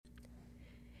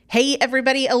Hey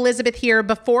everybody, Elizabeth here.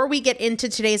 Before we get into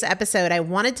today's episode, I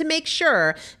wanted to make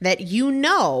sure that you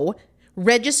know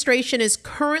registration is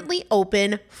currently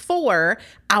open for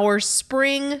our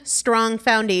Spring Strong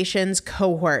Foundations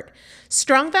cohort.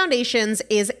 Strong Foundations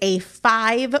is a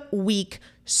 5-week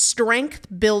strength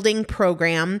building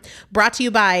program brought to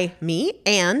you by me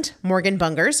and Morgan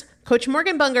Bungers. Coach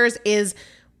Morgan Bungers is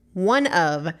one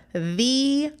of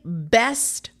the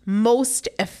best, most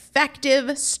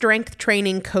effective strength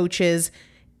training coaches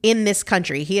in this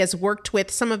country. He has worked with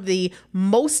some of the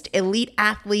most elite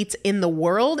athletes in the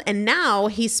world, and now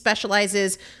he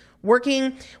specializes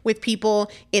working with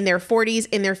people in their 40s,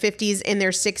 in their 50s, in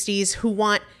their 60s who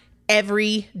want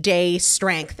everyday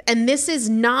strength. And this is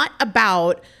not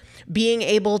about being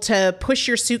able to push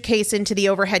your suitcase into the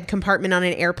overhead compartment on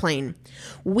an airplane.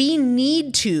 We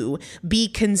need to be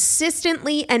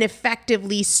consistently and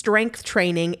effectively strength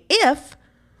training if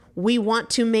we want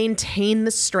to maintain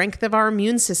the strength of our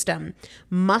immune system.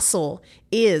 Muscle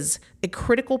is a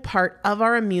critical part of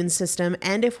our immune system,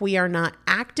 and if we are not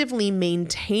actively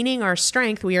maintaining our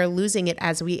strength, we are losing it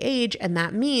as we age, and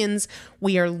that means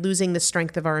we are losing the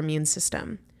strength of our immune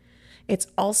system. It's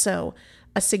also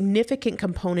a significant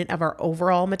component of our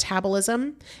overall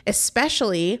metabolism,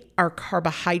 especially our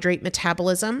carbohydrate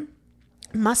metabolism.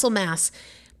 Muscle mass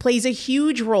plays a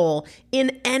huge role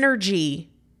in energy,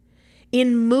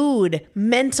 in mood,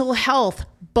 mental health,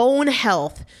 bone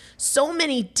health, so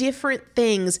many different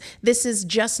things. This is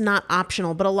just not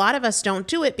optional, but a lot of us don't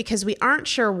do it because we aren't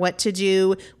sure what to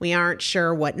do. We aren't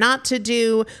sure what not to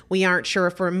do. We aren't sure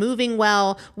if we're moving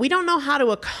well. We don't know how to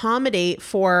accommodate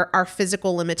for our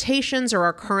physical limitations or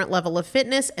our current level of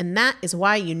fitness, and that is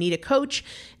why you need a coach,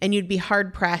 and you'd be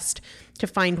hard-pressed to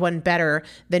find one better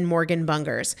than Morgan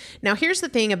Bungers. Now, here's the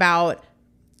thing about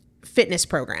fitness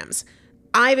programs.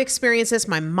 I've experienced this.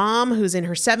 My mom, who's in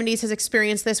her 70s, has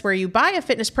experienced this, where you buy a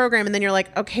fitness program and then you're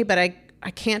like, okay, but I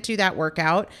can't do that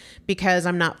workout because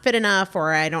I'm not fit enough,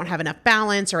 or I don't have enough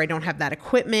balance, or I don't have that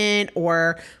equipment,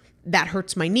 or that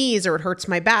hurts my knees, or it hurts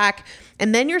my back.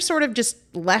 And then you're sort of just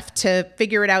left to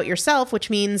figure it out yourself, which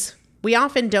means we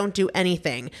often don't do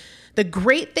anything. The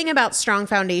great thing about Strong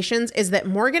Foundations is that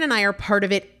Morgan and I are part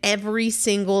of it every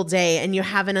single day, and you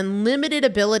have an unlimited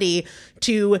ability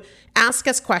to ask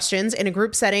us questions in a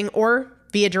group setting or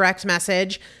via direct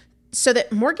message so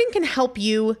that Morgan can help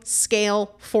you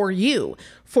scale for you,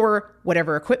 for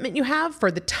whatever equipment you have, for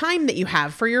the time that you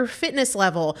have, for your fitness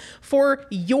level, for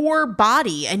your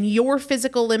body and your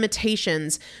physical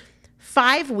limitations.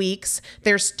 5 weeks,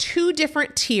 there's 2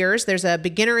 different tiers. There's a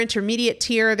beginner intermediate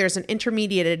tier. There's an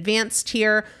intermediate advanced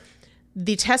tier.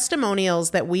 The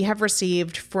testimonials that we have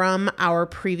received from our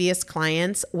previous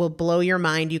clients will blow your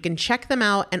mind. You can check them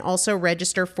out and also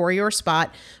register for your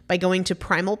spot by going to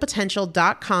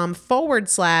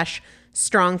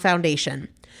primalpotential.com/strong foundation.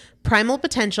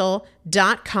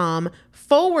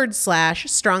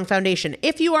 primalpotential.com/strong foundation.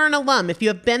 If you are an alum, if you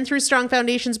have been through Strong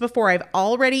Foundations before, I've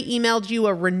already emailed you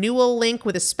a renewal link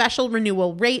with a special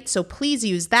renewal rate, so please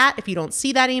use that. If you don't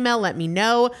see that email, let me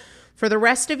know. For the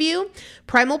rest of you,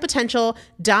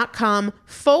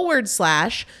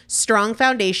 primalpotential.com/strong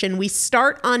foundation. We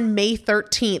start on May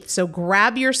 13th, so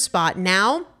grab your spot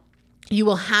now. You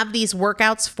will have these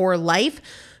workouts for life.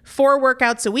 4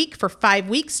 workouts a week for 5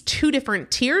 weeks, 2 different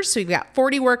tiers. So you've got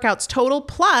 40 workouts total.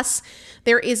 Plus,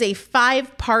 there is a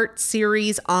 5-part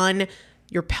series on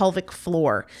your pelvic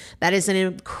floor. That is an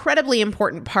incredibly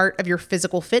important part of your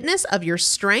physical fitness, of your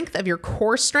strength, of your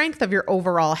core strength, of your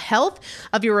overall health,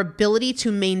 of your ability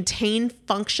to maintain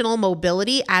functional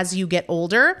mobility as you get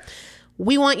older.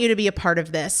 We want you to be a part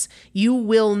of this. You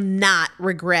will not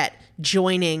regret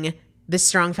joining the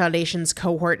Strong Foundations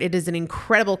cohort. It is an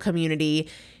incredible community.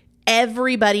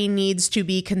 Everybody needs to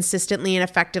be consistently and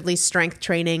effectively strength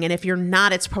training. And if you're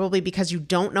not, it's probably because you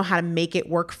don't know how to make it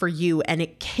work for you. And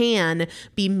it can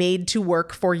be made to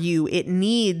work for you. It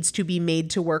needs to be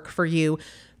made to work for you.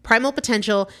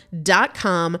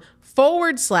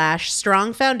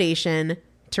 primalpotential.com/strong foundation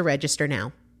to register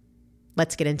now.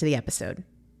 Let's get into the episode.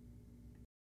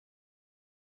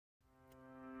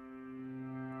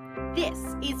 This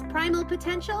is Primal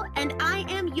Potential, and I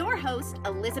am your host,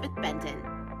 Elizabeth Benton.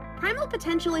 Primal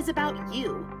Potential is about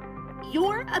you.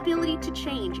 Your ability to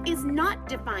change is not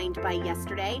defined by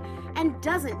yesterday and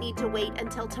doesn't need to wait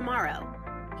until tomorrow.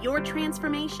 Your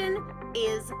transformation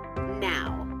is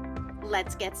now.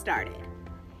 Let's get started.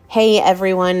 Hey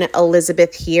everyone,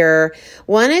 Elizabeth here.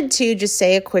 Wanted to just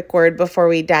say a quick word before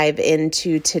we dive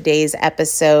into today's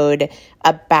episode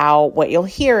about what you'll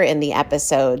hear in the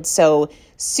episode. So,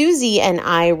 Susie and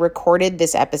I recorded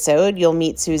this episode. You'll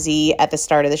meet Susie at the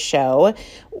start of the show.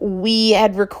 We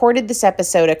had recorded this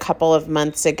episode a couple of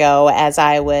months ago as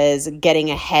I was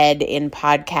getting ahead in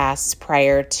podcasts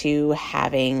prior to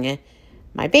having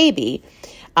my baby.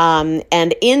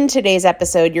 And in today's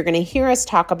episode, you're going to hear us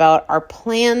talk about our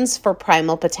plans for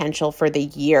Primal Potential for the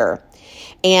year.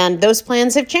 And those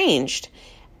plans have changed.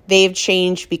 They've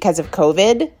changed because of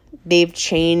COVID. They've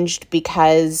changed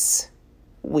because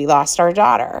we lost our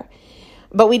daughter.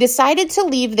 But we decided to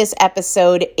leave this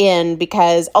episode in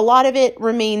because a lot of it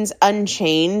remains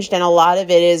unchanged and a lot of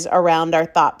it is around our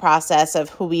thought process of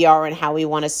who we are and how we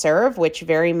want to serve, which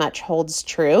very much holds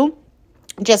true.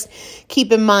 Just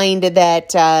keep in mind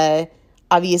that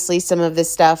obviously some of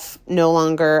this stuff no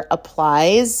longer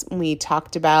applies. We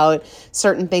talked about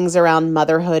certain things around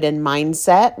motherhood and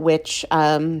mindset, which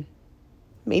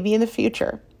maybe in the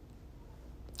future.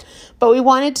 But we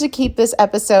wanted to keep this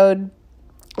episode,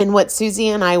 and what Susie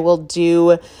and I will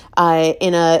do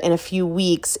in a few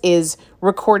weeks is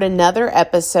record another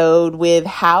episode with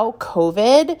how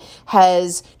COVID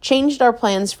has changed our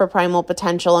plans for Primal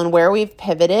Potential and where we've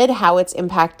pivoted, how it's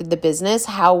impacted the business,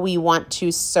 how we want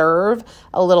to serve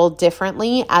a little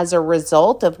differently as a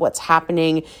result of what's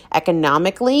happening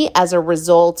economically, as a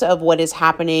result of what is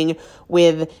happening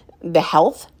with the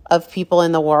health of people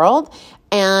in the world,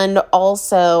 and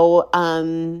also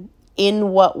in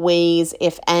what ways,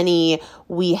 if any,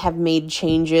 we have made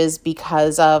changes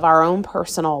because of our own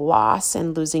personal loss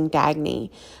and losing Dagny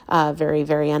very,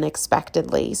 very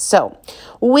unexpectedly. So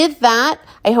with that,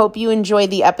 I hope you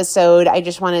enjoyed the episode. I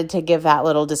just wanted to give that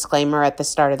little disclaimer at the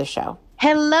start of the show.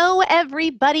 Hello,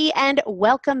 everybody, and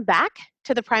welcome back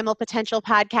to the Primal Potential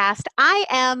Podcast. I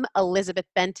am Elizabeth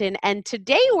Benton, and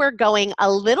today we're going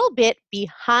a little bit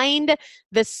behind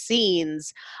the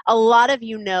scenes. A lot of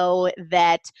you know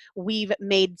that we've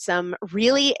made some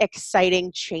really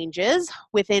exciting changes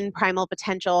within Primal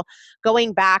Potential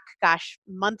going back,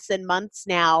 months and months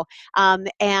now.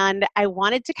 And I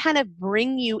wanted to kind of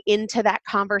bring you into that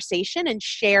conversation and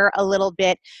share a little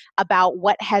bit about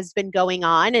what has been going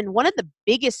on. And one of the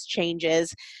biggest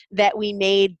changes that we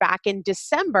made back in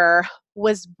December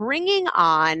was bringing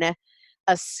on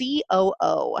a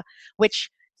COO, which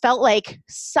felt like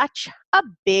such a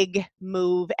big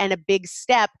move and a big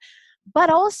step, but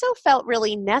also felt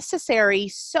really necessary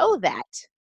so that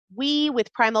we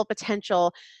with Primal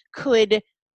Potential could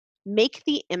make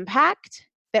the impact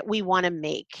that we want to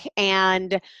make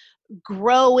and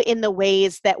grow in the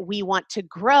ways that we want to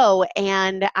grow.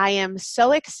 And I am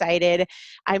so excited.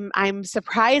 I'm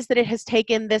surprised that it has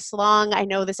taken this long. I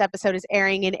know this episode is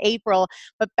airing in April,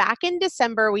 but back in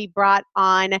December, we brought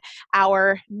on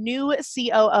our new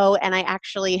COO, and I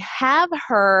actually have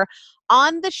her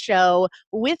on the show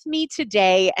with me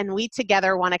today. And we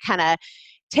together want to kind of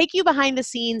take you behind the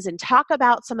scenes and talk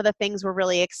about some of the things we're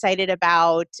really excited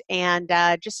about, and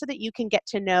just so that you can get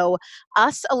to know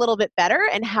us a little bit better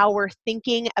and how we're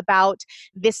thinking about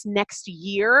this next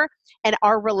year and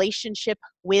our relationship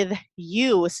with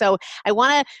you. So I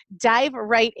want to dive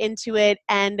right into it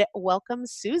and welcome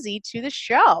Susie to the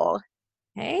show.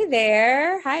 Hey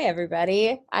there. Hi,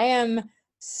 everybody. I am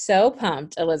so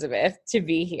pumped, Elizabeth, to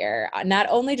be here. Not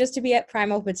only just to be at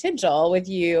Primal Potential with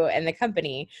you and the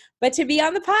company, but to be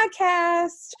on the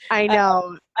podcast. I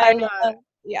know.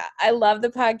 I love the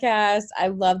podcast. I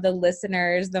love the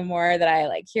listeners. The more that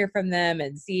I hear from them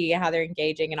and see how they're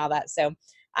engaging and all that. So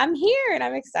I'm here and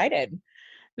I'm excited.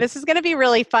 This is going to be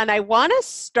really fun. I want to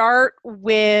start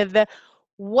with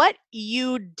what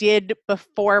you did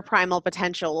before Primal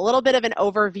Potential, a little bit of an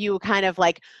overview, kind of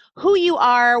like who you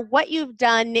are, what you've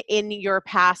done in your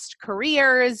past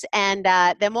careers, and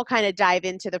then we'll kind of dive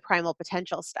into the Primal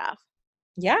Potential stuff.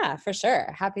 Yeah, for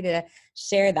sure. Happy to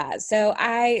share that. So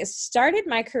I started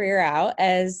my career out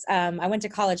as I went to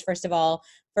college, first of all,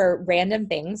 for random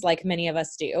things like many of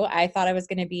us do. I thought I was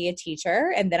going to be a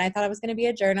teacher, and then I thought I was going to be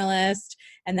a journalist,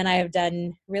 and then I have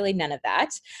done really none of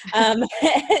that.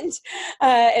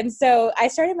 And so I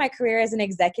started my career as an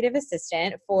executive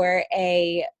assistant for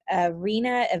a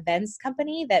arena events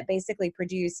company that basically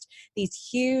produced these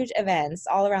huge events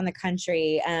all around the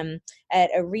country at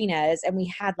arenas. And we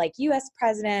had US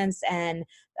presidents and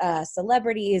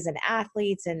celebrities and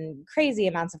athletes and crazy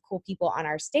amounts of cool people on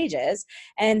our stages.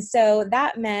 And so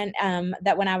that meant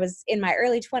that when I was in my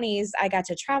early 20s, I got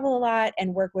to travel a lot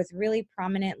and work with really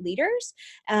prominent leaders.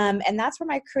 And that's where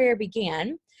my career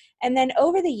began. And then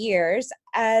over the years,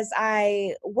 as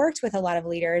I worked with a lot of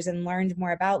leaders and learned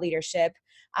more about leadership,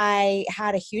 I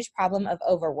had a huge problem of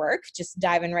overwork, just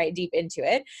diving right deep into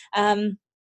it.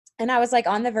 And I was like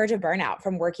on the verge of burnout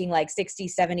from working like 60,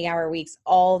 70-hour weeks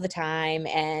all the time.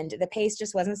 And the pace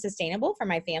just wasn't sustainable for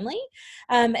my family.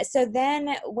 So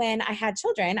then when I had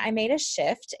children, I made a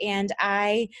shift and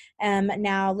I am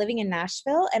now living in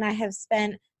Nashville, and I have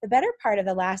spent the better part of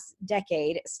the last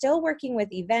decade still working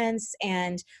with events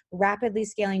and rapidly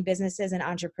scaling businesses and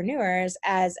entrepreneurs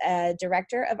as a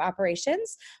director of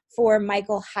operations for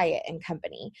Michael Hyatt and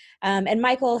Company. And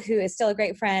Michael, who is still a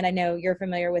great friend, I know you're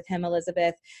familiar with him,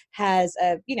 Elizabeth, has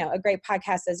a great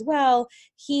podcast as well.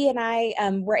 He and I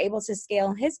were able to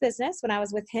scale his business when I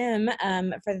was with him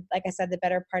for, like I said, the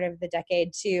better part of the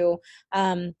decade to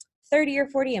 30 or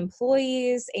 40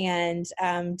 employees, and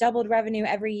doubled revenue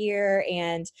every year,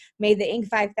 and made the Inc.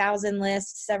 5000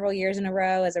 list several years in a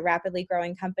row as a rapidly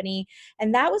growing company.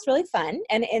 And that was really fun.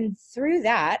 And through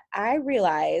that, I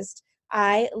realized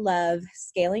I love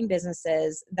scaling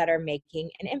businesses that are making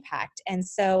an impact. And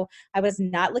so I was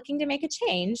not looking to make a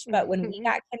change, but when we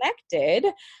got connected,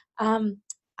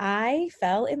 I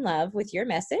fell in love with your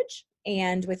message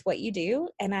and with what you do.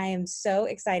 And I am so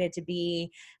excited to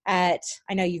be I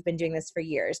know you've been doing this for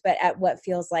years, but at what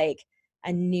feels like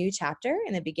a new chapter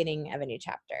in the beginning of a new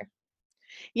chapter.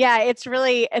 Yeah, it's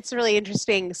really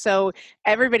interesting. So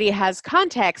everybody has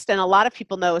context, and a lot of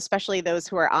people know, especially those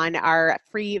who are on our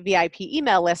free VIP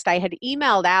email list. I had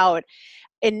emailed out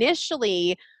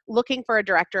initially looking for a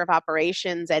director of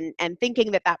operations, and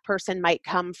thinking that that person might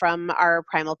come from our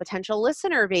Primal Potential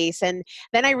listener base. And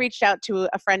then I reached out to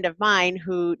a friend of mine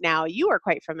who now you are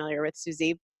quite familiar with,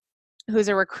 Susie, who's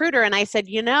a recruiter. And I said,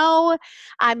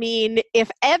 I mean, if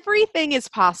everything is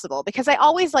possible, because I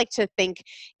always like to think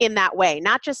in that way,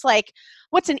 not just like,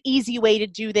 what's an easy way to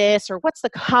do this, or what's the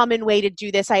common way to do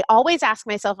this? I always ask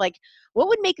myself, like, what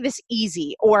would make this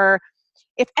easy? Or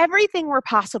if everything were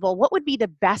possible, what would be the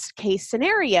best case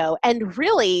scenario? And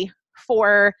really,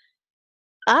 for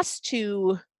us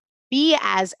to be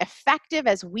as effective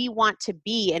as we want to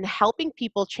be in helping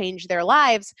people change their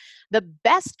lives, the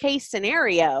best case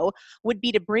scenario would be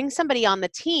to bring somebody on the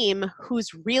team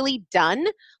who's really done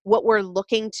what we're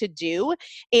looking to do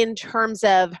in terms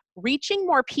of reaching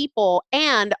more people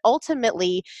and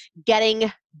ultimately getting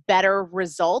better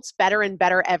results, better and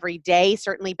better every day,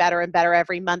 certainly better and better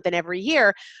every month and every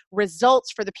year, results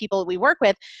for the people we work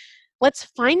with. Let's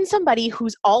find somebody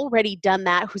who's already done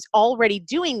that, who's already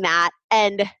doing that.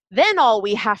 And then all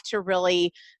we have to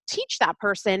really teach that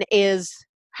person is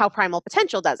how Primal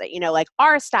Potential does it, like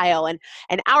our style and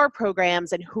our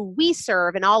programs and who we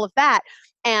serve and all of that.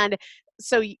 And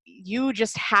so you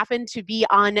just happen to be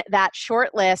on that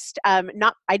short list. I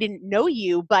didn't know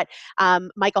you, but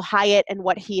Michael Hyatt and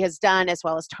what he has done, as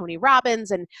well as Tony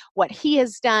Robbins and what he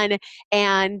has done.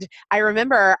 And I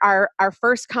remember our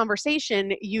first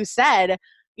conversation, you said,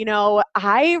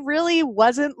 I really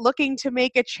wasn't looking to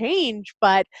make a change,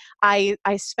 but I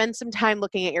spent some time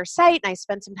looking at your site, and I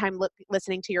spent some time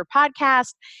listening to your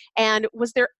podcast. And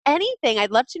was there anything, I'd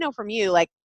love to know from you, like,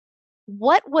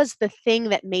 what was the thing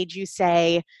that made you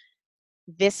say,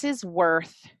 this is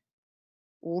worth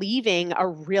leaving a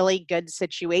really good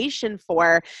situation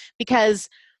for? Because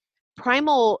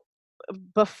Primal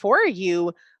before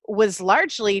you was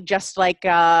largely just like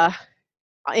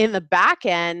in the back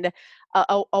end,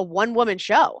 a one-woman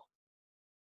show.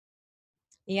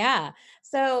 Yeah.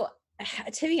 So,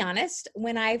 to be honest,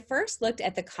 when I first looked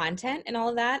at the content and all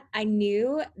of that, I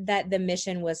knew that the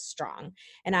mission was strong.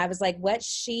 And I was like, what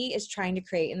she is trying to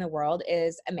create in the world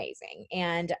is amazing.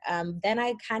 And then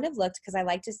I kind of looked, because I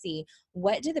like to see,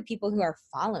 what do the people who are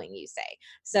following you say?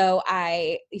 So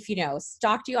if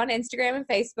stalked you on Instagram and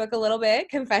Facebook a little bit,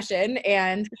 confession,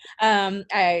 and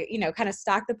I, kind of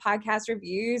stalked the podcast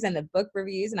reviews and the book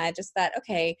reviews. And I just thought,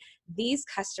 okay, these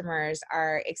customers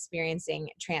are experiencing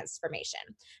transformation.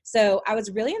 So I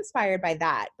was really inspired by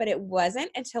that, but it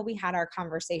wasn't until we had our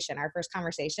first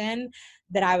conversation,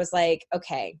 that I was like,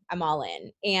 okay, I'm all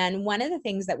in. And one of the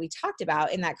things that we talked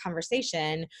about in that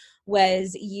conversation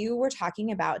was, you were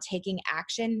talking about taking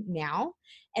action now.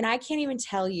 And I can't even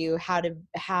tell you how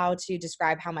to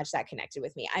describe how much that connected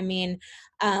with me. I mean,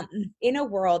 in a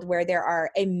world where there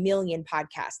are a million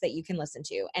podcasts that you can listen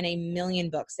to, and a million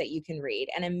books that you can read,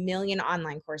 and a million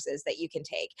online courses that you can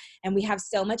take, and we have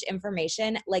so much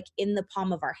information like in the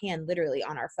palm of our hand, literally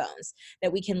on our phones,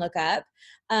 that we can look up,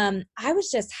 I was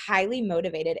just highly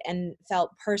motivated and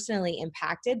felt personally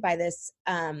impacted by this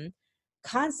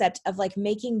concept of like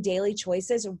making daily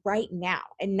choices right now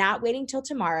and not waiting till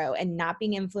tomorrow and not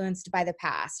being influenced by the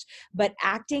past, but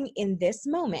acting in this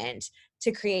moment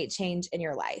to create change in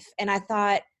your life. And I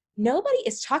thought, nobody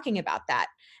is talking about that.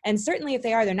 And certainly if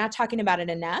they are, they're not talking about it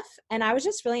enough. And I was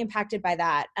just really impacted by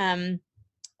that.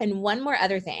 And one more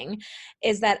other thing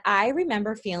is that I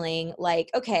remember feeling like,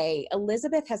 okay,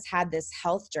 Elizabeth has had this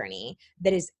health journey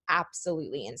that is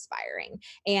absolutely inspiring.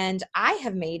 And I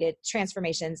have made it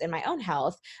transformations in my own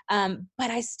health,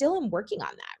 but I still am working on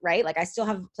that, right? Like I still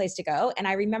have a place to go. And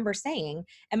I remember saying,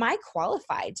 am I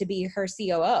qualified to be her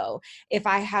COO if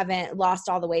I haven't lost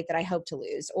all the weight that I hope to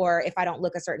lose, or if I don't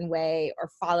look a certain way or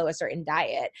follow a certain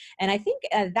diet? And I think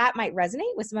that might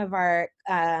resonate with some of our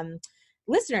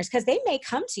listeners, because they may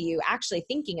come to you actually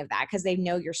thinking of that because they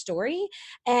know your story,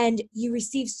 and you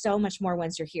receive so much more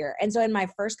once you're here. And so in my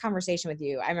first conversation with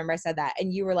you, I remember I said that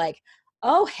and you were like,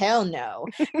 oh, hell no.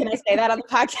 Can I say that on the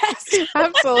podcast?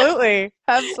 Absolutely.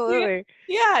 Absolutely.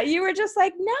 Yeah, you were just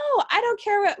like, no, I don't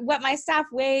care what my staff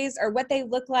weighs or what they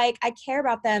look like. I care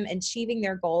about them achieving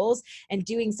their goals and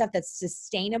doing stuff that's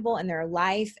sustainable in their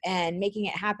life and making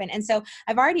it happen. And so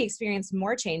I've already experienced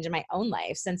more change in my own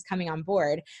life since coming on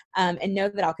board, and know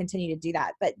that I'll continue to do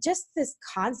that. But just this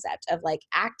concept of like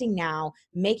acting now,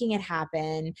 making it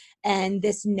happen, and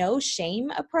this no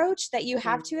shame approach that you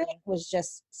have to it was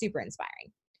just super inspiring.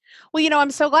 Well,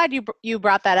 I'm so glad you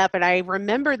brought that up, and I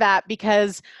remember that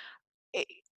because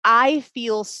I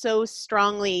feel so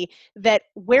strongly that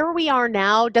where we are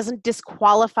now doesn't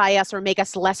disqualify us or make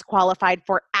us less qualified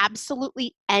for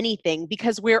absolutely anything,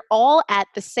 because we're all at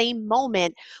the same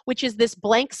moment, which is this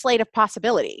blank slate of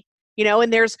possibility.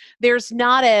 And there's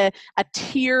not a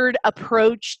tiered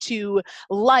approach to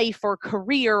life or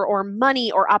career or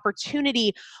money or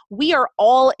opportunity. We are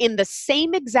all in the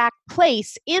same exact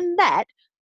place in that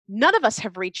none of us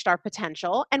have reached our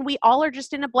potential, and we all are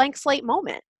just in a blank slate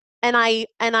moment. And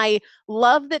I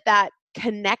love that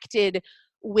connected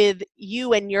with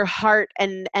you and your heart,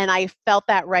 and I felt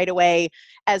that right away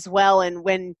as well. And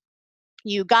when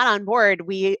you got on board,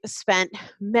 we spent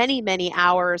many, many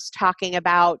hours talking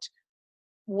about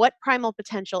what primal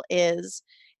potential is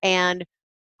and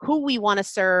who we want to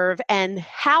serve and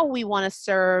how we want to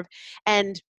serve.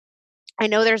 And I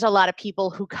know there's a lot of people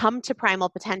who come to Primal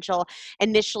Potential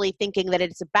initially thinking that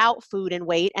it's about food and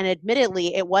weight, and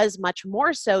admittedly, it was much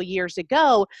more so years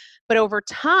ago. But over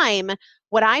time,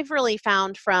 what I've really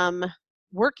found from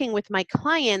working with my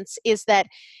clients is that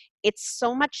it's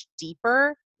so much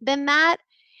deeper than that,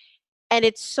 and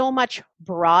it's so much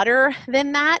broader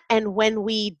than that. And when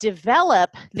we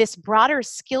develop this broader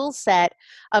skill set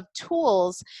of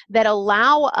tools that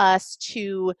allow us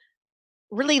to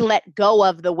really let go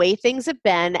of the way things have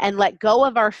been and let go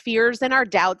of our fears and our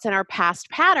doubts and our past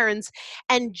patterns,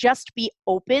 and just be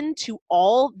open to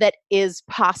all that is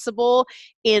possible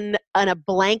in a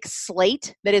blank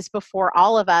slate that is before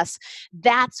all of us.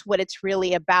 That's what it's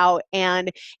really about.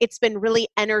 And it's been really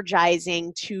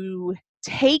energizing to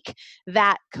take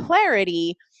that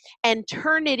clarity and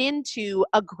turn it into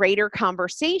a greater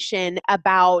conversation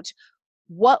about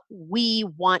what we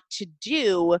want to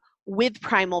do with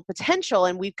Primal Potential.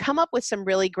 And we've come up with some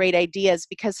really great ideas,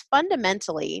 because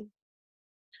fundamentally,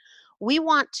 we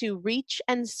want to reach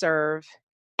and serve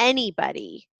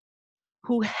anybody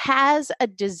who has a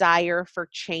desire for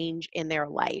change in their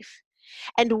life.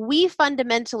 And we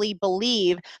fundamentally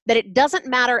believe that it doesn't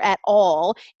matter at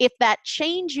all if that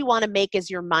change you want to make is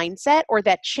your mindset, or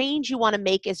that change you want to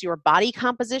make is your body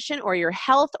composition or your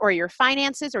health or your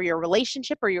finances or your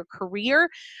relationship or your career.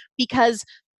 Because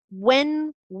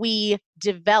when we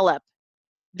develop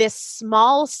this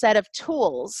small set of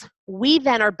tools, we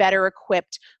then are better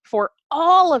equipped for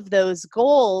all of those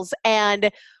goals.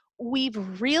 And we've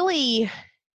really,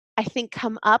 I think,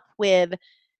 come up with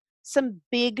some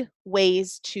big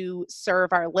ways to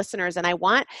serve our listeners. And I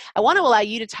want to allow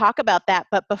you to talk about that.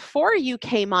 But before you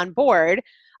came on board,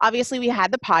 obviously we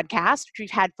had the podcast, which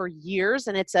we've had for years,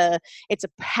 and it's a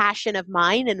passion of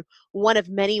mine and one of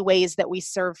many ways that we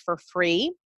serve for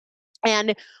free.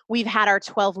 And we've had our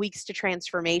 12 weeks to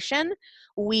transformation.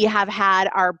 We have had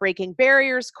our Breaking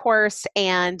Barriers course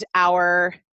and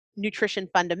our Nutrition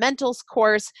Fundamentals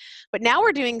course, but now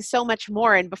we're doing so much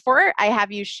more. And before I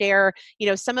have you share,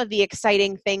 some of the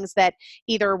exciting things that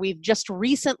either we've just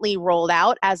recently rolled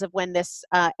out as of when this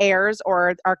airs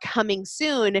or are coming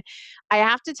soon, I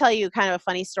have to tell you kind of a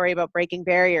funny story about Breaking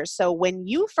Barriers. So when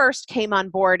you first came on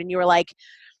board and you were like,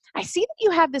 I see that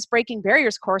you have this Breaking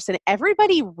Barriers course and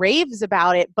everybody raves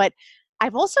about it, but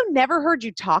I've also never heard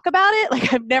you talk about it.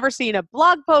 Like, I've never seen a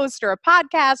blog post or a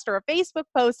podcast or a Facebook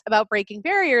post about Breaking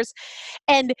Barriers.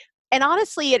 And and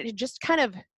honestly, it had just kind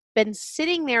of been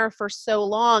sitting there for so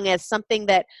long as something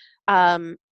that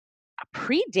um,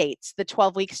 predates the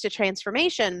 12 weeks to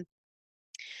transformation.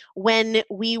 When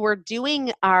we were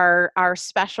doing our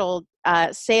special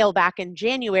sale back in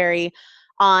January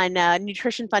on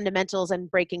nutrition fundamentals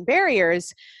and breaking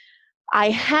barriers, I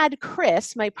had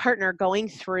Chris, my partner, going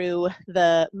through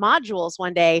the modules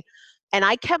one day, and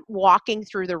I kept walking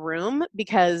through the room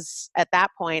because at that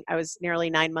point I was nearly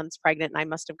 9 months pregnant and I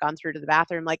must have gone through to the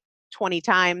bathroom like 20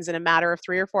 times in a matter of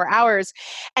 3 or 4 hours.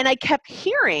 And I kept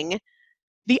hearing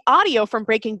the audio from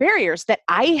Breaking Barriers that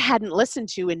I hadn't listened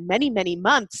to in many, many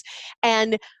months.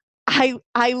 And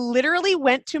I literally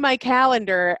went to my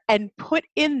calendar and put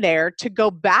in there to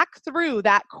go back through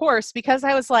that course because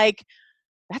I was like,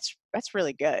 that's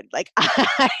really good. Like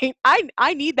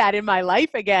I need that in my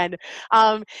life again.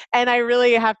 And I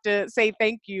really have to say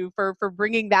thank you for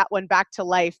bringing that one back to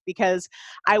life, because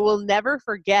I will never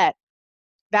forget,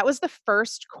 that was the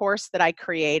first course that I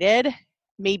created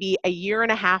maybe a year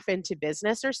and a half into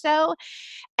business or so.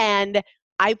 And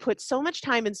I put so much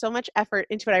time and so much effort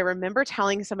into it. I remember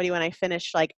telling somebody when I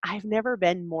finished, like, I've never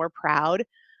been more proud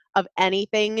of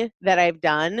anything that I've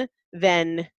done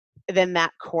than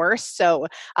that course. So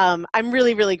I'm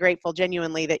really, really grateful,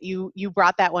 genuinely, that you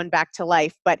brought that one back to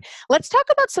life. But let's talk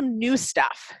about some new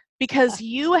stuff, because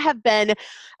you have been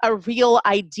a real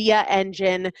idea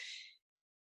engine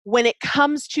when it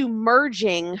comes to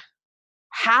merging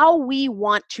how we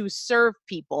want to serve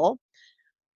people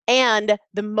and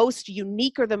the most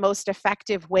unique or the most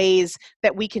effective ways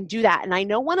that we can do that. And I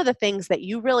know one of the things that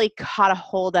you really caught a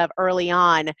hold of early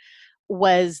on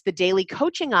was the daily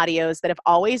coaching audios that have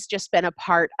always just been a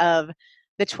part of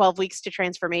the 12 weeks to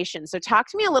transformation. So talk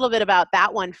to me a little bit about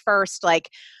that one first, like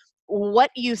what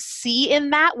you see in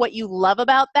that, what you love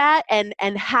about that, and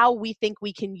how we think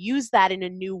we can use that in a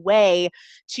new way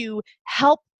to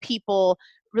help people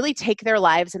really take their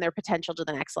lives and their potential to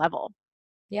the next level.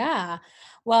 Yeah.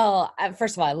 Well,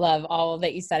 first of all, I love all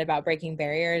that you said about breaking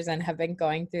barriers, and have been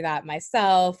going through that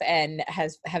myself, and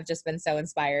have just been so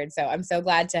inspired. So I'm so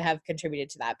glad to have contributed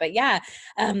to that. But yeah,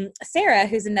 Sarah,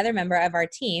 who's another member of our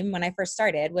team, when I first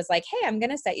started, was like, hey, I'm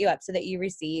going to set you up so that you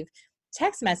receive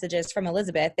text messages from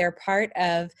Elizabeth. They're part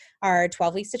of our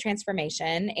 12 weeks to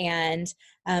transformation, and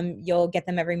you'll get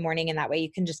them every morning. And that way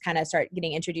you can just kind of start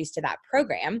getting introduced to that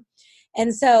program.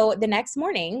 And so the next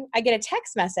morning I get a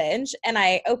text message and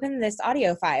I open this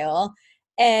audio file,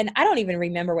 and I don't even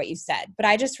remember what you said, but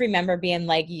I just remember being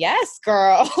like, yes,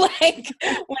 girl, like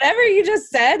whatever you just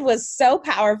said was so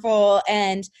powerful.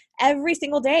 And every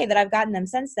single day that I've gotten them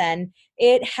since then,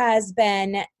 it has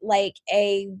been like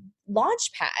a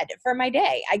launch pad for my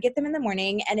day. I get them in the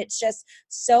morning and it's just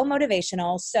so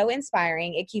motivational, so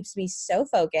inspiring. It keeps me so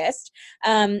focused.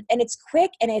 And it's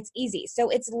quick and it's easy. So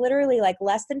it's literally like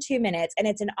less than 2 minutes, and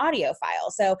it's an audio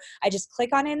file. So I just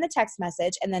click on it in the text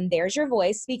message, and then there's your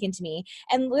voice speaking to me.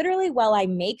 And literally while I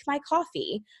make my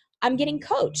coffee, I'm getting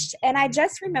coached. And I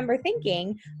just remember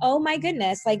thinking, oh my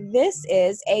goodness, like this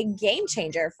is a game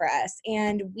changer for us.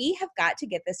 And we have got to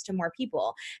get this to more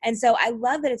people. And so I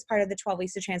love that it's part of the 12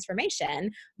 weeks of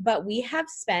transformation, but we have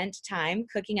spent time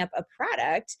cooking up a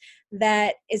product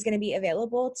that is going to be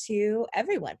available to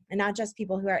everyone, and not just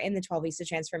people who are in the 12 weeks of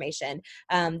transformation.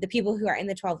 The people who are in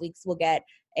the 12 weeks will get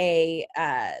a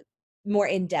more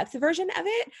in-depth version of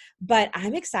it, but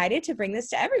I'm excited to bring this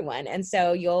to everyone. And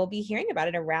so you'll be hearing about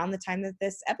it around the time that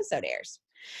this episode airs.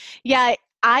 Yeah,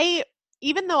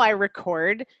 even though I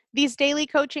record these daily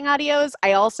coaching audios,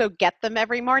 I also get them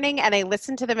every morning and I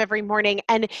listen to them every morning.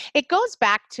 And it goes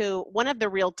back to one of the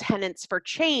real tenets for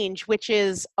change, which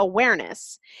is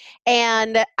awareness.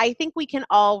 And I think we can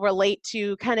all relate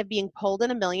to kind of being pulled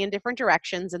in a million different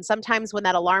directions. And sometimes when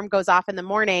that alarm goes off in the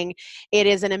morning, it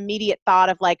is an immediate thought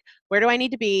of like, where do I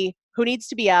need to be? Who needs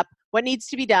to be up? What needs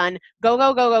to be done? Go,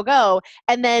 go, go, go, go.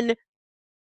 And then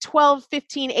 12,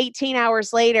 15, 18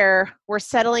 hours later, we're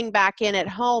settling back in at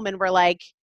home and we're like,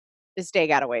 this day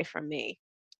got away from me.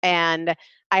 And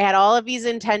I had all of these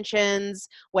intentions,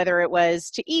 whether it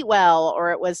was to eat well,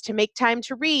 or it was to make time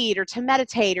to read, or to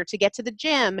meditate, or to get to the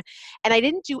gym. And I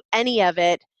didn't do any of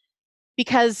it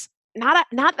because not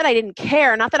that I didn't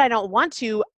care, not that I don't want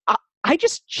to, I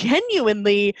just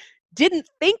genuinely didn't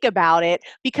think about it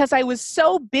because I was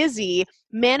so busy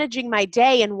managing my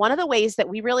day. And one of the ways that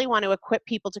we really want to equip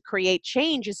people to create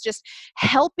change is just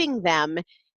helping them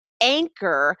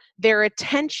anchor their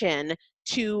attention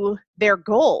to their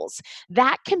goals.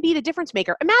 That can be the difference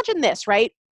maker. Imagine this,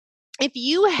 right? If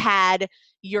you had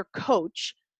your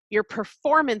coach, your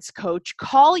performance coach,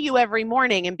 call you every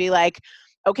morning and be like,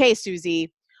 okay,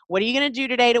 Susie, what are you going to do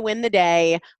today to win the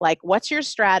day? Like, what's your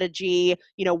strategy?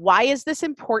 Why is this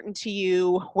important to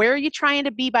you? Where are you trying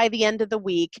to be by the end of the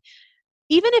week?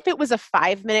 Even if it was a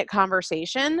 5-minute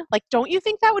conversation, like, don't you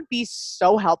think that would be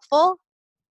so helpful?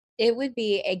 It would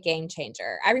be a game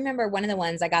changer. I remember one of the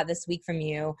ones I got this week from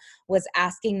you was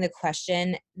asking the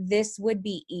question, this would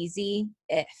be easy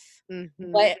if.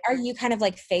 What are you kind of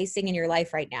like facing in your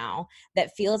life right now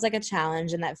that feels like a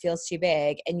challenge and that feels too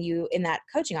big? And you, in that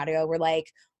coaching audio, were like,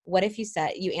 what if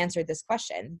you answered this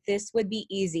question? This would be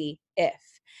easy if.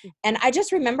 And I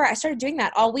just remember I started doing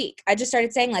that all week. I just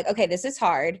started saying like, okay, this is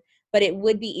hard, but it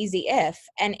would be easy if.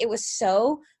 And it was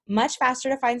so much faster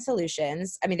to find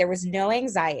solutions. I mean, there was no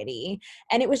anxiety.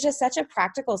 And it was just such a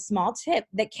practical small tip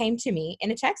that came to me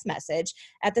in a text message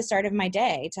at the start of my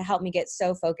day to help me get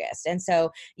so focused. And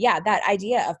so, yeah, that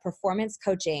idea of performance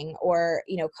coaching, or,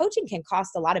 coaching can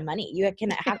cost a lot of money. You can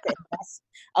have to invest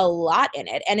a lot in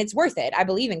it, and it's worth it. I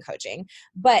believe in coaching,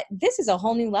 but this is a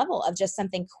whole new level of just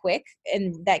something quick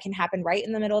and that can happen right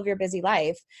in the middle of your busy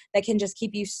life that can just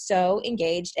keep you so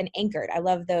engaged and anchored. I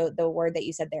love the word that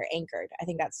you said there, anchored. I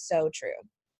think that's so true.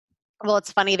 Well,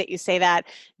 it's funny that you say that.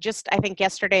 Just, I think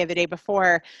yesterday or the day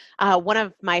before, one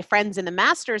of my friends in the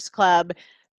Masters Club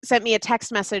sent me a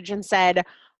text message and said,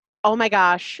 oh my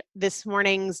gosh, this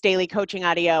morning's daily coaching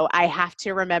audio, I have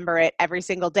to remember it every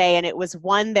single day. And it was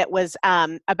one that was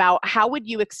about how would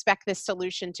you expect this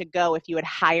solution to go if you had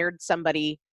hired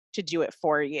somebody to do it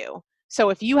for you? So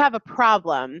if you have a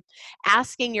problem,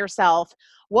 asking yourself,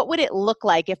 what would it look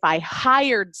like if I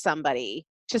hired somebody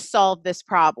to solve this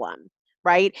problem,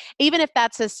 right? Even if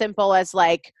that's as simple as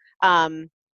like,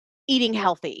 eating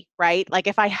healthy, right? Like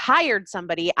if I hired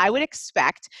somebody, I would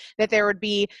expect that there would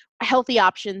be healthy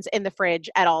options in the fridge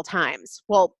at all times.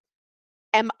 Well,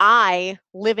 am I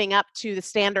living up to the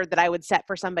standard that I would set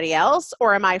for somebody else,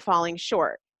 or am I falling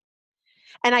short?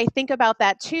 And I think about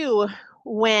that too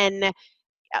when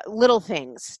little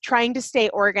things, trying to stay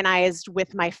organized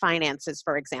with my finances,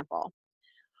 for example.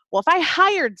 Well, if I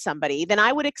hired somebody, then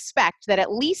I would expect that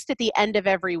at least at the end of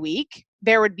every week,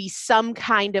 there would be some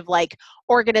kind of like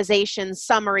organization,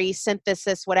 summary,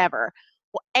 synthesis, whatever.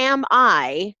 Well, am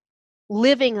I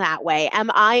living that way? Am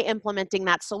I implementing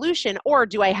that solution? Or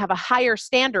do I have a higher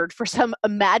standard for some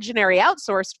imaginary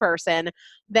outsourced person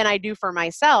than I do for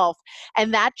myself?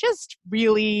 And that just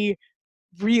really,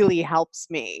 really helps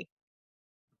me.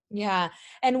 Yeah.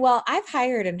 And well, I've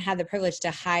hired and had the privilege to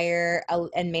hire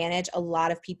and manage a lot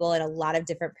of people in a lot of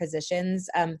different positions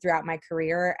throughout my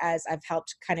career as I've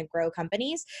helped kind of grow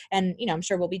companies. And, I'm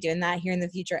sure we'll be doing that here in the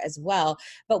future as well.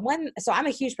 But so I'm a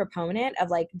huge proponent of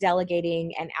like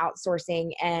delegating and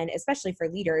outsourcing, and especially for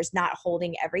leaders, not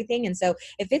holding everything. And so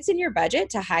if it's in your budget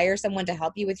to hire someone to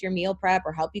help you with your meal prep,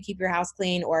 or help you keep your house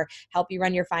clean, or help you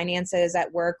run your finances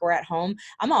at work or at home,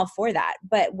 I'm all for that.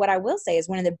 But what I will say is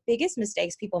one of the biggest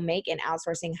mistakes people make in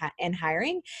outsourcing and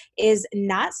hiring is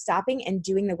not stopping and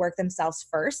doing the work themselves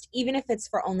first, even if it's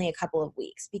for only a couple of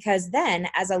weeks, because then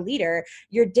as a leader,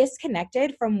 you're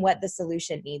disconnected from what the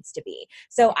solution needs to be.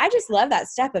 So I just love that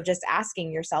step of just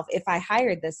asking yourself, if I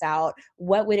hired this out,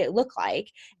 what would it look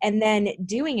like? And then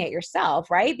doing it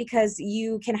yourself, right? Because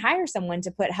you can hire someone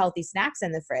to put healthy snacks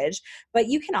in the fridge, but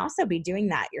you can also be doing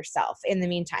that yourself in the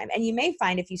meantime. And you may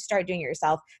find if you start doing it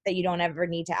yourself that you don't ever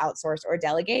need to outsource or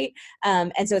delegate.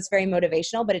 And so it's very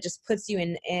motivational, but it just puts you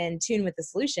in tune with the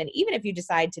solution, even if you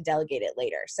decide to delegate it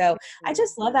later. So I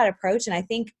just love that approach. And I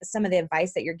think some of the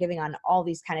advice that you're giving on all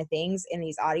these kind of things in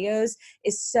these audios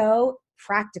is so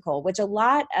practical, which a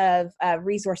lot of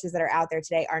resources that are out there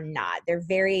today are not. They're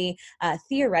very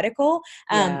theoretical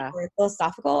or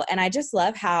philosophical. And I just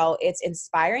love how it's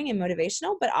inspiring and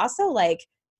motivational, but also like,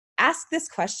 ask this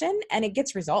question and it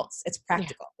gets results. It's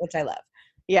practical, which I love.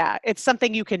 Yeah, it's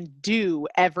something you can do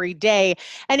every day.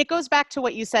 And it goes back to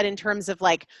what you said in terms of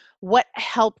like what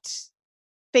helped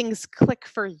things click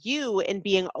for you in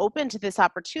being open to this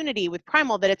opportunity with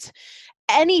Primal, that it's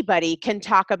anybody can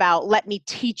talk about, let me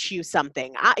teach you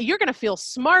something. You're going to feel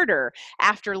smarter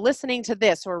after listening to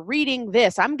this or reading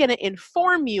this. I'm going to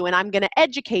inform you and I'm going to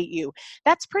educate you.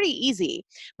 That's pretty easy,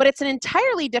 but it's an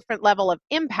entirely different level of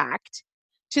impact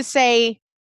to say,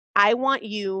 I want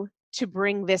you to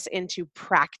bring this into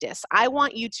practice. I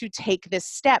want you to take this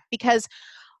step, because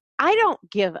I don't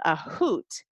give a hoot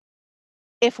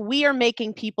if we are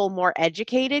making people more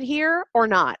educated here or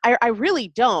not. I really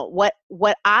don't.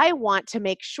 What I want to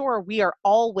make sure we are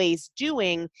always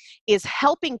doing is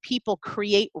helping people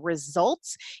create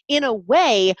results in a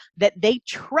way that they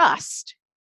trust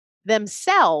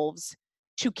themselves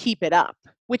to keep it up,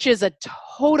 which is a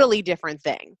totally different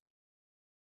thing.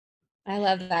 I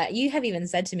love that. You have even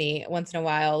said to me once in a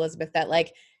while, Elizabeth, that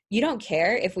like you don't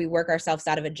care if we work ourselves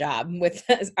out of a job with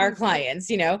our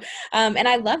clients, and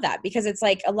I love that because it's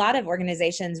like a lot of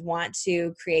organizations want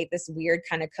to create this weird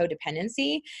kind of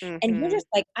codependency. And you're Mm-hmm. just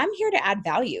like, I'm here to add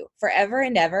value forever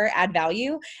and ever, add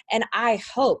value. And I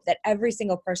hope that every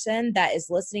single person that is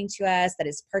listening to us, that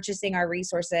is purchasing our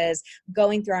resources,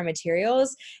 going through our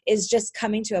materials, is just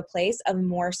coming to a place of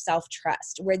more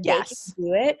self-trust where they can Yes.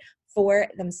 do it for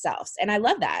themselves. And I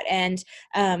love that. And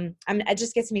it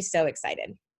just gets me so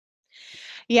excited.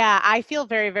 Yeah, I feel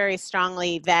very, very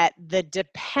strongly that the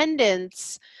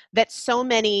dependence that so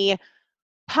many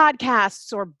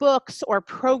podcasts or books or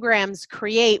programs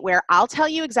create, where I'll tell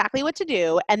you exactly what to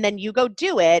do and then you go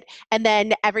do it and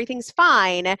then everything's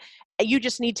fine. You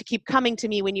just need to keep coming to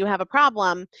me when you have a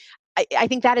problem. I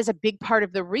think that is a big part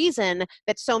of the reason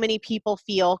that so many people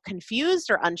feel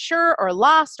confused or unsure or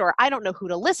lost, or I don't know who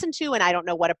to listen to and I don't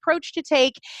know what approach to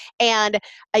take. And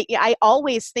I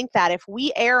always think that if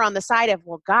we err on the side of,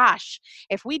 well, gosh,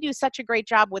 if we do such a great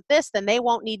job with this, then they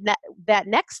won't need that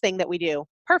next thing that we do.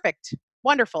 Perfect.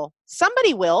 Wonderful.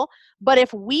 Somebody will. But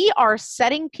if we are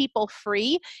setting people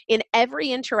free in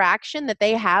every interaction that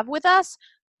they have with us,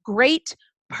 great,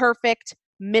 perfect,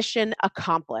 mission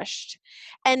accomplished.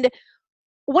 And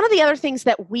one of the other things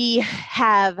that we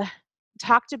have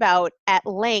talked about at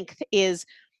length is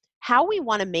how we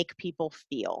want to make people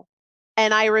feel.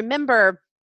 And I remember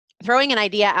throwing an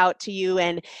idea out to you,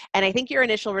 and I think your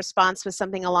initial response was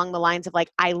something along the lines of like,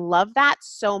 I love that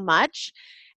so much,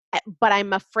 but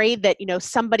I'm afraid that,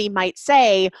 somebody might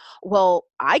say, well,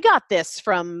 I got this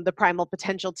from the Primal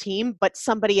Potential team, but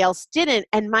somebody else didn't.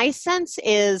 And my sense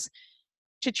is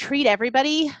to treat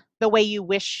everybody the way you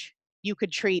wish you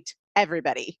could treat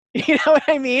everybody. You know what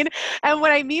I mean? And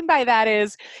what I mean by that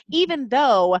is, even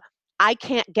though I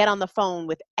can't get on the phone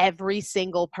with every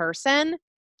single person,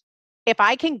 if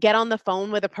I can get on the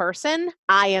phone with a person,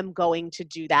 I am going to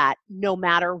do that no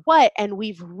matter what. And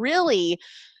we've really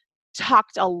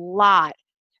talked a lot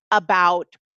about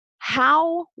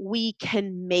how we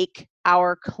can make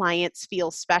our clients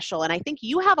feel special. And I think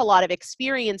you have a lot of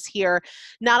experience here,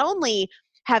 not only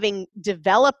having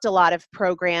developed a lot of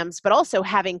programs, but also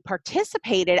having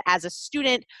participated as a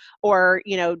student or,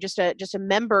 just a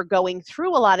member going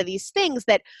through a lot of these things,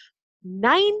 that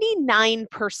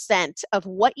 99% of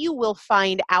what you will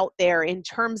find out there in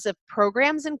terms of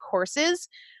programs and courses,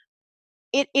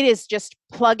 it is just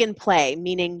plug and play,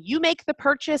 meaning you make the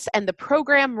purchase and the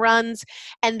program runs,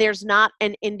 and there's not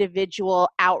an individual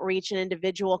outreach, an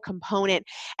individual component.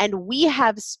 And we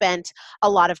have spent a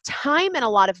lot of time and a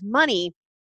lot of money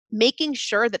making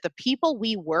sure that the people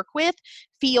we work with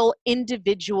feel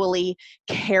individually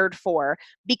cared for.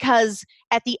 Because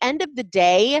at the end of the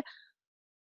day,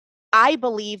 I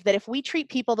believe that if we treat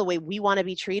people the way we want to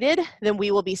be treated, then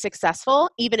we will be successful,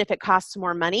 even if it costs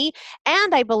more money.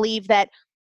 And I believe that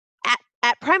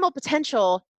at Primal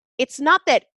Potential, it's not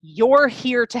that you're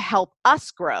here to help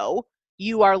us grow.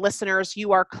 You are listeners,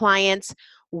 you are clients.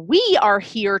 We are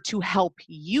here to help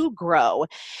you grow.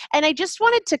 And I just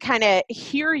wanted to kind of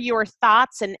hear your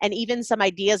thoughts and even some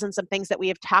ideas and some things that we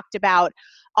have talked about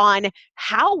on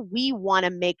how we want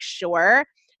to make sure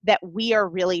that we are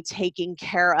really taking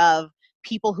care of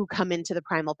people who come into the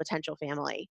Primal Potential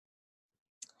family.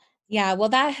 Yeah, well,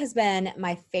 that has been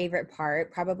my favorite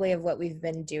part, probably, of what we've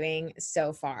been doing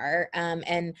so far.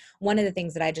 And one of the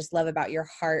things that I just love about your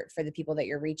heart for the people that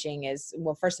you're reaching is,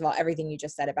 well, first of all, everything you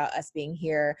just said about us being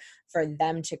here for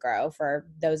them to grow, for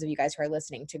those of you guys who are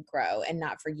listening to grow, and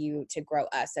not for you to grow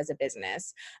us as a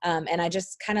business. And I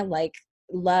just kind of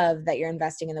love that you're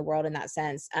investing in the world in that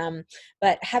sense.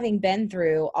 But having been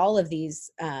through all of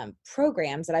these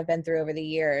programs that I've been through over the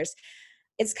years,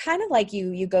 it's kind of like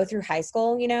you go through high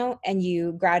school, and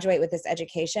you graduate with this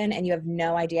education and you have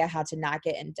no idea how to not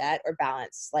get in debt or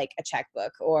balance like a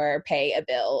checkbook or pay a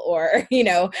bill or,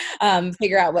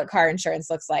 figure out what car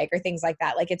insurance looks like or things like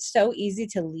that. Like, it's so easy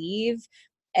to leave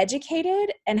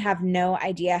educated and have no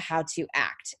idea how to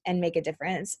act and make a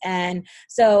difference. And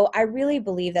so I really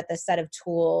believe that the set of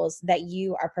tools that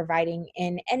you are providing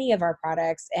in any of our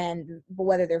products, and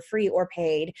whether they're free or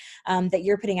paid, that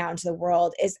you're putting out into the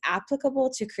world, is applicable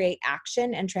to create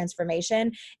action and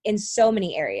transformation in so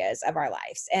many areas of our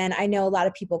lives. And I know a lot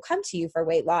of people come to you for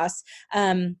weight loss,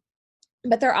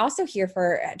 but they're also here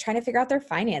for trying to figure out their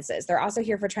finances. They're also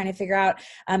here for trying to figure out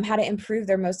how to improve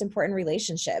their most important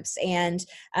relationships, and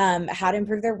how to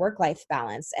improve their work-life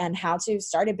balance, and how to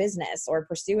start a business or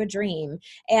pursue a dream.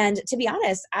 And to be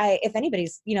honest, if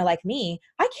anybody's, like me,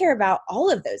 I care about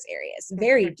all of those areas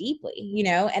very deeply,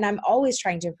 and I'm always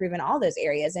trying to improve in all those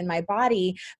areas in my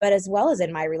body, but as well as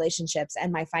in my relationships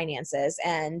and my finances.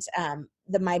 And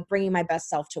my bringing my best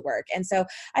self to work. And so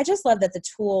I just love that the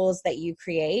tools that you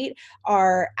create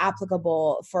are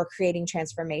applicable for creating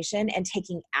transformation and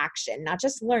taking action, not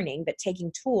just learning, but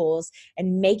taking tools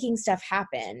and making stuff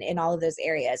happen in all of those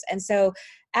areas. And so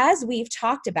as we've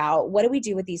talked about, what do we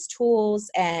do with these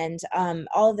tools and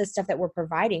all of the stuff that we're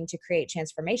providing to create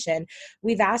transformation,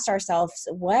 we've asked ourselves,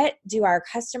 what do our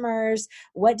customers,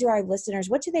 what do our listeners,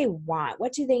 what do they want?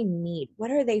 What do they need?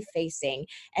 What are they facing?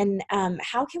 And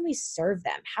how can we serve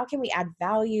them? How can we add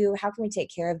value? How can we take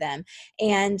care of them?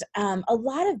 And a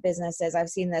lot of businesses, I've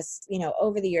seen this,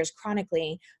 over the years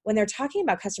chronically, when they're talking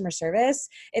about customer service,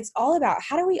 it's all about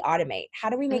how do we automate? How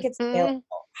do we make it scalable?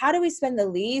 How do we spend the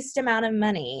least amount of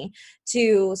money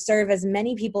to serve as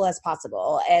many people as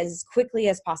possible, as quickly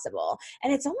as possible?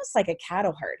 And it's almost like a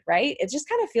cattle herd, right? It just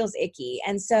kind of feels icky.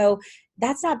 And so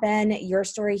that's not been your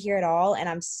story here at all. And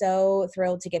I'm so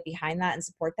thrilled to get behind that and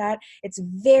support that. It's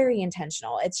very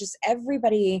intentional. It's just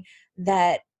everybody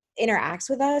that interacts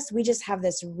with us, we just have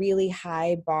this really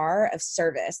high bar of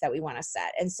service that we want to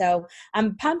set. And so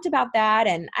I'm pumped about that.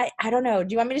 And I don't know,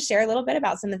 do you want me to share a little bit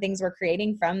about some of the things we're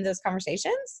creating from those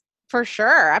conversations? For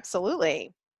sure.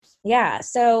 Absolutely. Yeah.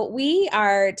 So we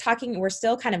are talking, we're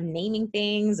still kind of naming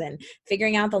things and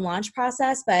figuring out the launch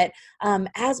process. But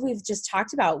as we've just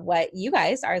talked about what you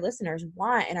guys, our listeners,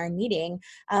 want and are needing,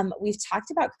 we've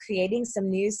talked about creating some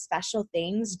new special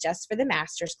things just for the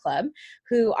Masters Club,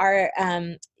 who are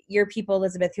your people,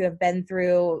 Elizabeth, who have been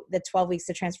through the 12 weeks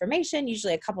of transformation,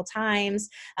 usually a couple times,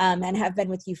 and have been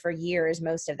with you for years,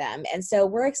 most of them. And so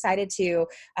we're excited to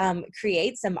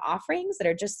create some offerings that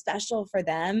are just special for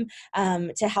them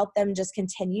to help them just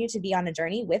continue to be on a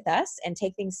journey with us and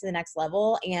take things to the next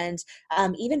level, and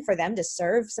even for them to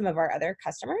serve some of our other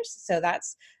customers. So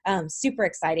that's super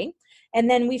exciting. And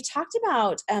then we've talked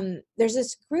about, there's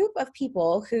this group of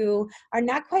people who are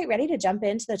not quite ready to jump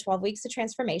into the 12 weeks of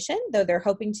transformation, though they're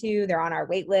hoping to, they're on our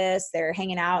wait list, they're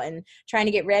hanging out and trying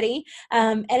to get ready.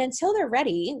 And until they're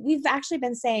ready, we've actually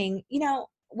been saying,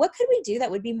 what could we do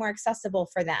that would be more accessible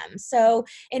for them? So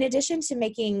in addition to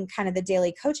making kind of the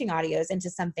daily coaching audios into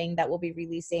something that we'll be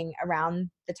releasing around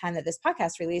the time that this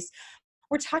podcast released,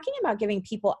 we're talking about giving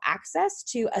people access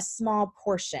to a small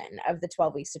portion of the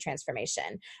 12 weeks of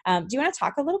transformation. Do you want to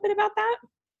talk a little bit about that?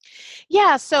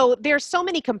 Yeah. So there's so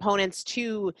many components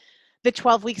to the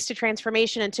 12 weeks to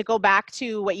transformation. And to go back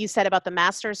to what you said about the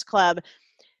Masters Club,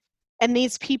 and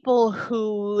these people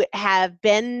who have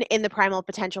been in the Primal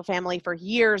Potential family for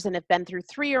years and have been through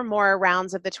 3 or more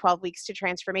rounds of the 12 weeks to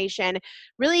transformation,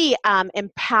 really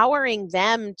empowering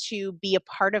them to be a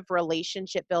part of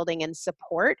relationship building and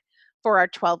support for our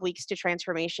 12 weeks to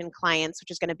transformation clients,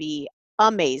 which is going to be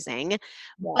amazing. Yeah.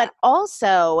 But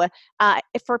also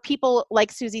for people,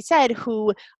 like Susie said,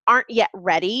 who aren't yet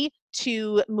ready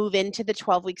to move into the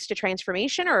 12 weeks to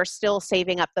transformation or are still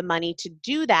saving up the money to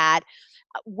do that,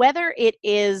 whether it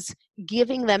is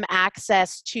giving them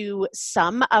access to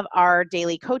some of our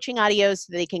daily coaching audios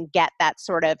so they can get that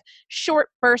sort of short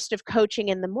burst of coaching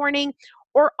in the morning,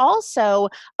 or also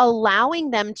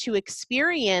allowing them to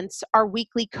experience our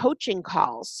weekly coaching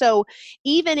calls. So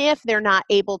even if they're not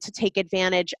able to take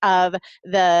advantage of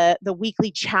the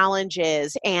weekly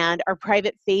challenges and our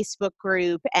private Facebook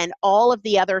group and all of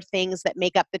the other things that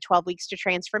make up the 12 weeks to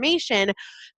transformation,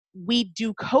 we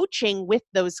do coaching with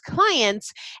those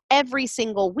clients every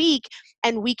single week,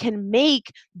 and we can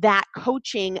make that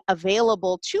coaching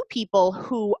available to people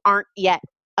who aren't yet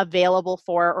available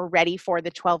for or ready for the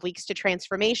 12 weeks to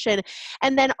transformation.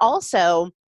 And then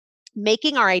also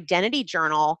making our identity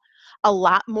journal a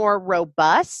lot more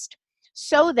robust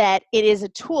so that it is a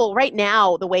tool. Right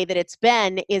now, the way that it's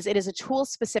been is it is a tool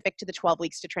specific to the 12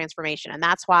 weeks to transformation. And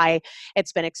that's why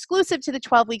it's been exclusive to the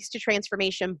 12 weeks to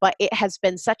transformation, but it has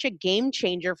been such a game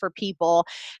changer for people.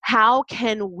 How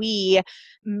can we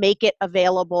make it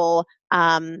available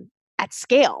at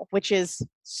scale, which is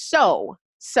so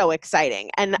exciting.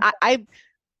 And I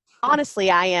honestly,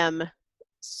 I am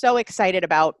so excited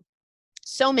about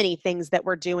so many things that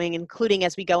we're doing, including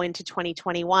as we go into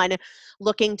 2021,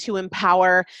 looking to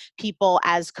empower people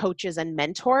as coaches and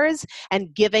mentors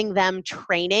and giving them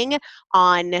training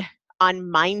on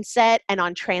mindset and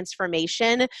on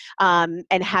transformation,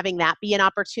 and having that be an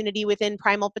opportunity within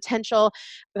Primal Potential.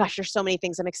 Gosh, there's so many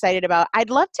things I'm excited about. I'd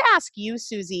love to ask you,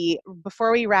 Susie,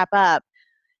 before we wrap up,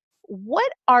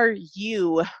 what are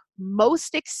you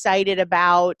most excited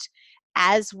about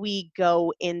as we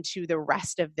go into the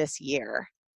rest of this year?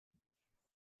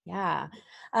 Yeah.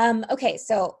 Okay.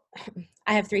 So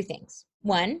I have 3 things.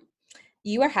 One,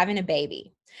 you are having a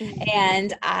baby.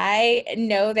 And I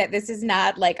know that this is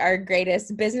not like our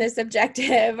greatest business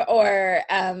objective or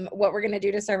what we're going to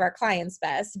do to serve our clients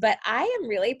best, but I am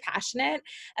really passionate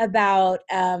about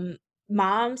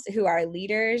moms who are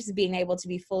leaders being able to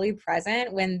be fully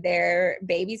present when their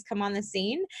babies come on the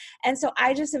scene. And so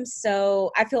I just am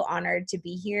I feel honored to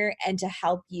be here and to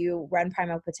help you run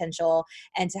Primal Potential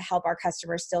and to help our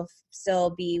customers still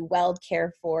be well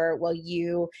cared for while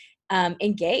you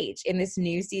engage in this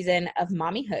new season of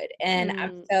mommyhood. And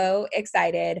I'm so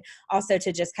excited also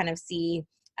to just kind of see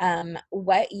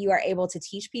what you are able to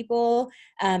teach people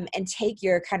and take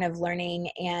your kind of learning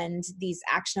and these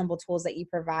actionable tools that you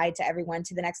provide to everyone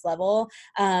to the next level,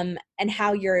 and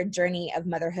how your journey of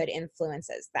motherhood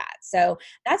influences that. So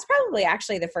that's probably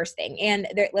actually the first thing. And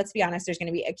let's be honest, there's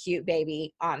going to be a cute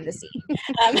baby on the scene.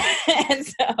 Um, and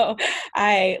so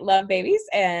I love babies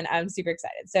and I'm super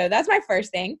excited. So that's my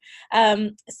first thing.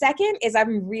 Second is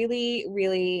I'm really,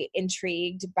 really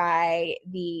intrigued by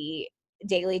the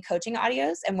daily coaching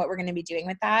audios and what we're going to be doing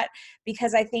with that,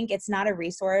 because I think it's not a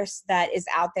resource that is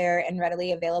out there and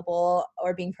readily available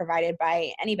or being provided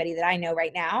by anybody that I know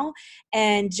right now.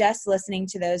 And just listening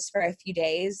to those for a few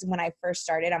days when I first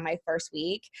started on my first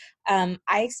week,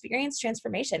 I experienced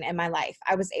transformation in my life.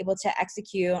 I was able to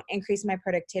execute, increase my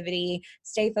productivity,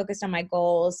 stay focused on my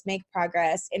goals, make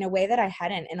progress in a way that I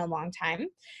hadn't in a long time.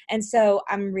 And so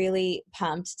I'm really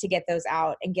pumped to get those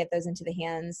out and get those into the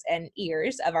hands and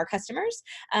ears of our customers.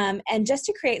 And just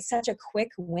to create such a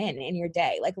quick win in your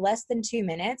day, like less than 2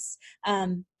 minutes,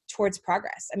 towards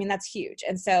progress. I mean, that's huge.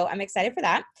 And so I'm excited for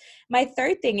that. My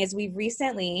third thing is we've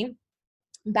recently,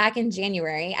 back in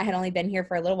January, I had only been here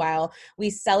for a little while, we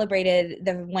celebrated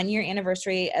the 1-year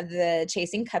anniversary of the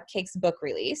Chasing Cupcakes book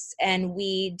release. And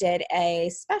we did a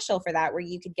special for that where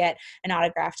you could get an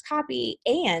autographed copy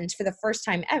and, for the first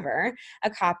time ever,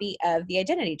 a copy of the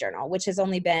Identity Journal, which has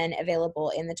only been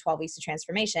available in the 12 Weeks of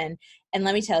Transformation. And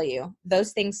let me tell you,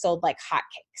 those things sold like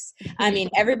hotcakes. I mean,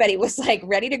 everybody was like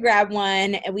ready to grab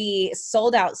one. We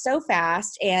sold out so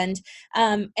fast. And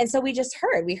so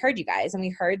we heard you guys, and we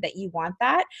heard that you want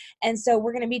that. And so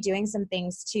we're going to be doing some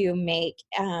things to make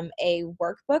a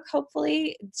workbook,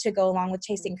 hopefully, to go along with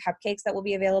Chasing Cupcakes that will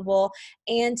be available,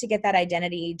 and to get that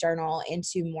Identity Journal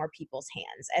into more people's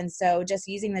hands. And so just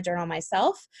using the journal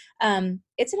myself,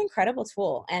 it's an incredible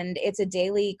tool, and it's a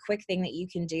daily quick thing that you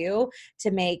can do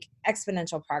to make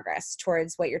exponential progress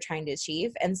towards what you're trying to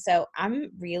achieve. And so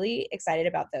I'm really excited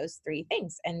about those 3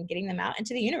 things and getting them out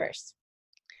into the universe.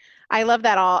 I love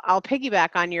that. I'll piggyback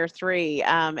on your 3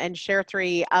 and share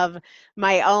 3 of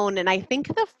my own. And I think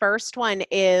the first one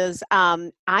is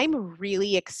I'm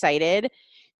really excited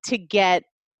to get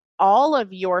all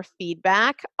of your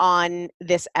feedback on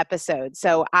this episode.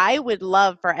 So I would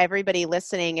love for everybody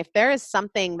listening, if there is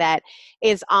something that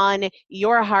is on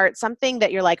your heart, something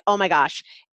that you're like, oh my gosh,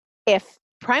 if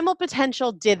Primal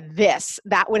Potential did this,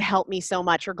 that would help me so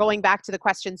much. Or going back to the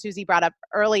question Susie brought up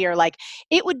earlier, like,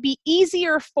 it would be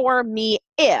easier for me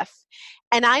if,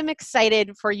 and I'm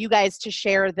excited for you guys to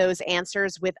share those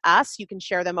answers with us. You can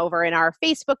share them over in our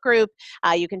Facebook group.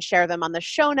 You can share them on the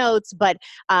show notes. But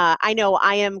I know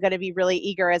I am going to be really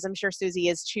eager, as I'm sure Susie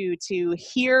is too, to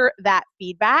hear that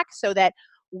feedback so that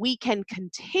we can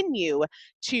continue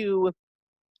to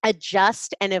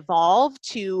adjust and evolve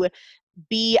to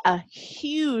be a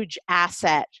huge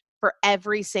asset for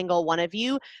every single one of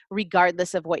you,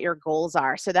 regardless of what your goals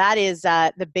are. So that is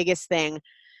the biggest thing.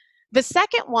 The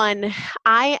second one,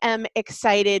 I am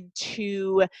excited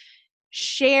to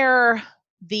share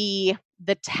the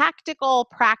tactical,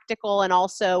 practical, and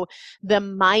also the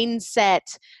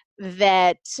mindset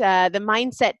the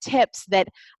mindset tips that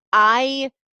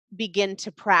I begin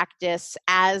to practice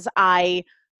as I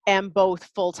am both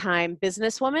full-time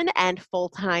businesswoman and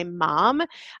full-time mom.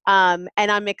 And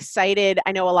I'm excited.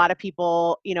 I know a lot of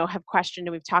people, have questioned,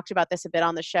 and we've talked about this a bit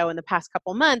on the show in the past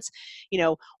couple months,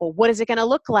 well, what is it going to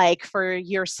look like for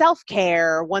your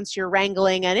self-care once you're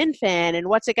wrangling an infant? And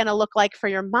what's it going to look like for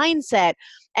your mindset?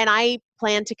 And I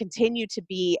plan to continue to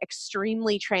be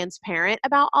extremely transparent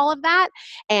about all of that.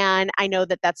 And I know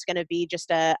that that's going to be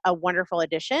just a wonderful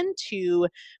addition to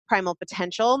Primal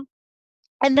Potential.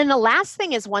 And then the last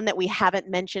thing is one that we haven't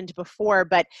mentioned before,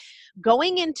 but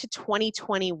going into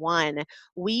 2021,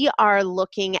 we are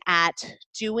looking at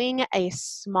doing a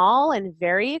small and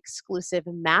very exclusive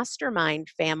mastermind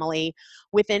family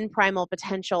within Primal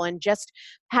Potential. And just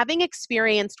having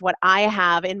experienced what I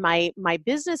have in my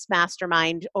business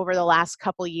mastermind over the last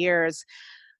couple years,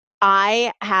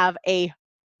 I have a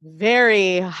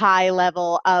very high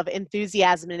level of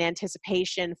enthusiasm and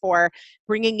anticipation for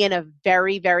bringing in a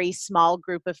very, very small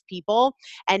group of people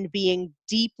and being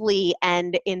deeply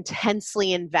and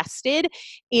intensely invested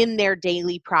in their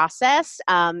daily process.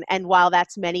 And while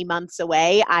that's many months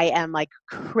away, I am like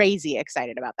crazy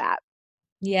excited about that.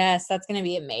 Yes, that's gonna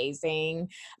be amazing.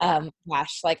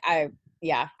 Gosh, like I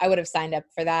would have signed up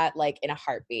for that like in a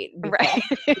heartbeat before.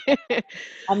 Right.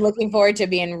 I'm looking forward to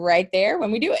being right there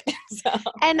when we do it. So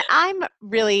And I'm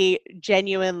really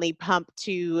genuinely pumped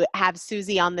to have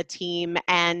Susie on the team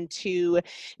and to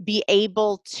be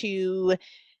able to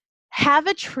have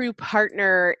a true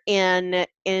partner in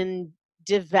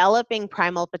developing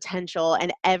primal potential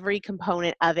and every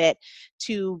component of it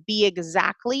to be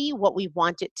exactly what we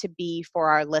want it to be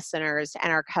for our listeners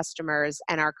and our customers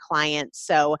and our clients.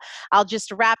 So I'll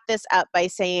just wrap this up by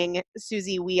saying,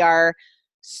 Susie, we are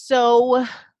so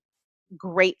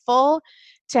grateful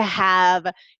to have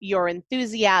your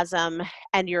enthusiasm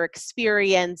and your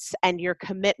experience and your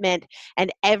commitment, and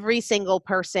every single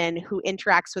person who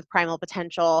interacts with Primal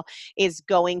Potential is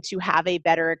going to have a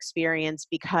better experience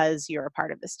because you're a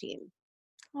part of this team.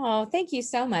 Oh, thank you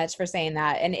so much for saying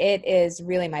that. And it is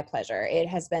really my pleasure. It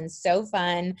has been so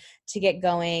fun to get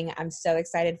going. I'm so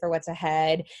excited for what's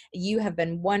ahead. You have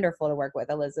been wonderful to work with,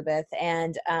 Elizabeth.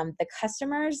 And the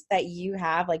customers that you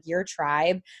have, like your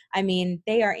tribe, I mean,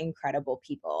 they are incredible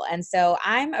people. And so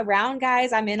I'm around,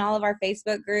 guys. I'm in all of our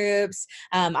Facebook groups.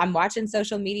 I'm watching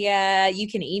social media. You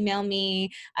can email me.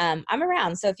 I'm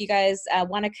around. So if you guys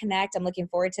want to connect, I'm looking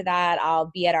forward to that.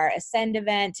 I'll be at our Ascend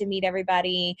event to meet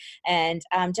everybody. And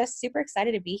I'm just super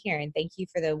excited to be here, and thank you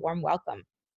for the warm welcome.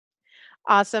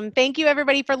 Awesome. Thank you,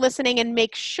 everybody, for listening, and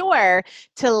make sure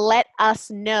to let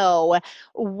us know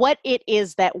what it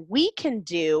is that we can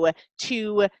do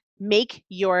to make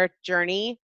your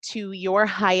journey to your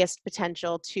highest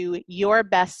potential, to your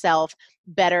best self,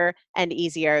 better and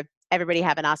easier. Everybody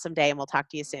have an awesome day, and we'll talk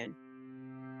to you soon.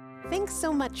 Thanks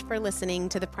so much for listening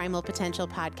to the Primal Potential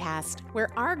Podcast, where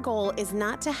our goal is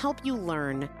not to help you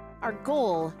learn. Our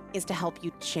goal is to help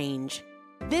you change.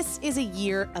 This is a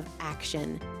year of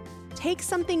action. Take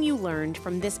something you learned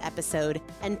from this episode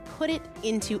and put it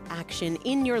into action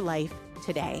in your life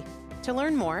today. To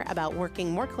learn more about working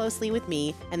more closely with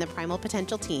me and the Primal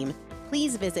Potential team,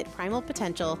 please visit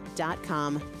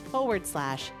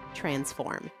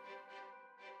primalpotential.com/transform.